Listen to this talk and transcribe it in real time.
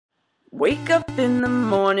Wake up in the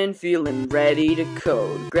morning feeling ready to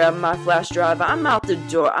code. Grab my flash drive, I'm out the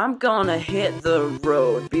door, I'm gonna hit the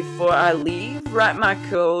road. Before I leave, write my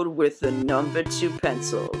code with a number 2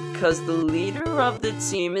 pencil. Cause the leader of the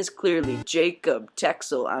team is clearly Jacob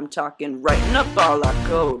Texel. I'm talking writing up all our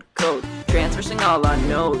code. Transversing all our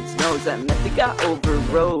nodes, that method got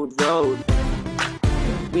overrode.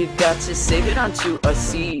 We've got to save it onto a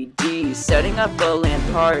CD, setting up a LAN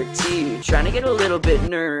party, trying to get a little bit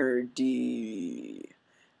nerdy.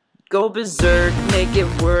 Go berserk, make it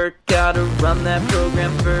work, gotta run that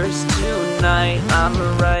program first tonight.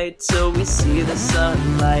 I'ma write till we see the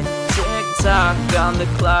sunlight. Tick-tock on the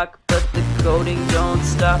clock, but the coding don't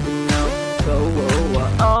stop. No,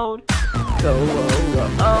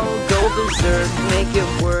 go berserk, make it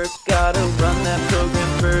work, gotta run that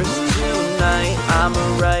program first tonight.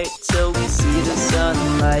 I'ma write till we see the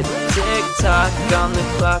sunlight. Tick-tock on the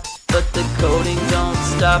clock, but the coding don't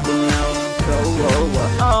stop. No,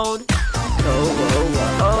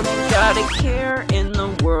 got a care in the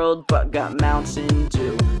world, but got Mountain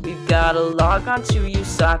Dew. We've gotta log on to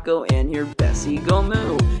Usako and hear Bessie go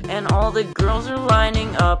moo. And all the girls are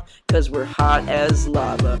lining up, cause we're hot as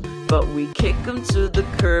lava. But we kick them to the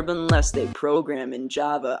curb unless they program in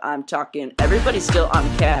Java. I'm talking everybody still on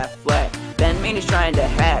cat flat. Ben Main is trying to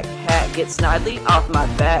hack, get Snidely off my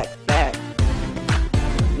back.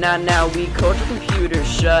 Now we code the computer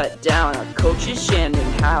shut down. Our coach is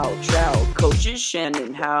Shannon Howe, coaches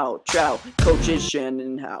Shannon Howe.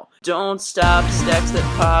 Don't stop, stacks that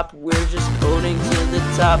pop, we're just coding to the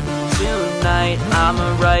top. Tonight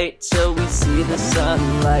I'ma write till we see the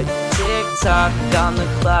sunlight. Tick-tock on the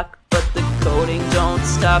clock, but the coding don't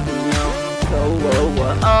stop.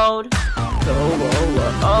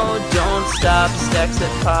 Don't stop, stacks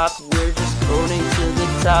that pop, we're just coding to the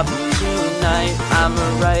top. Tonight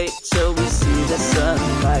I'ma write till we see the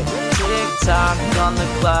sunlight. Tick-tock on the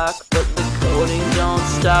clock, but the coding don't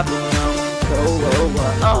stop.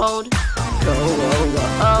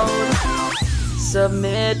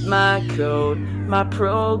 Submit my code, my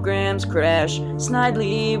programs crash.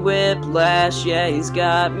 Snidely whiplash, yeah, he's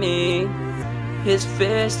got me. His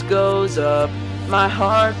fist goes up, my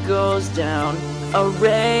heart goes down.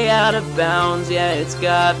 Array out of bounds, yeah, it's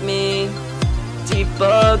got me.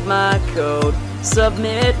 Debug my code,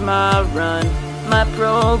 submit my run. My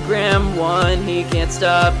program won, he can't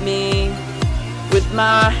stop me. With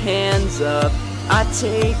my hands up, I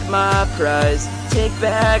take my prize. Take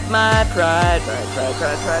back my pride.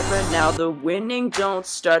 Now the winning don't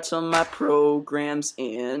start till my program's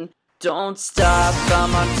in. Don't stop,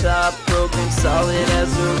 I'm on top, program solid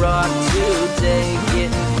as a rock. Today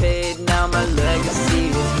getting paid, now my legacy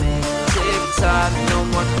is made. Tick-tock, no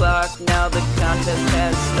more clock, now the contest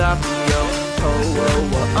has stopped. Don't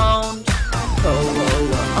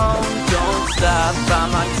stop,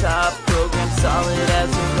 I'm on top, program solid as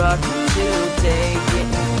a rock. Today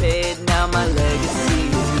getting paid, now my legacy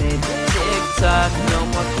is made. Tick-tock, no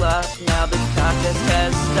more clock, now the contest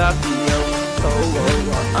has stopped.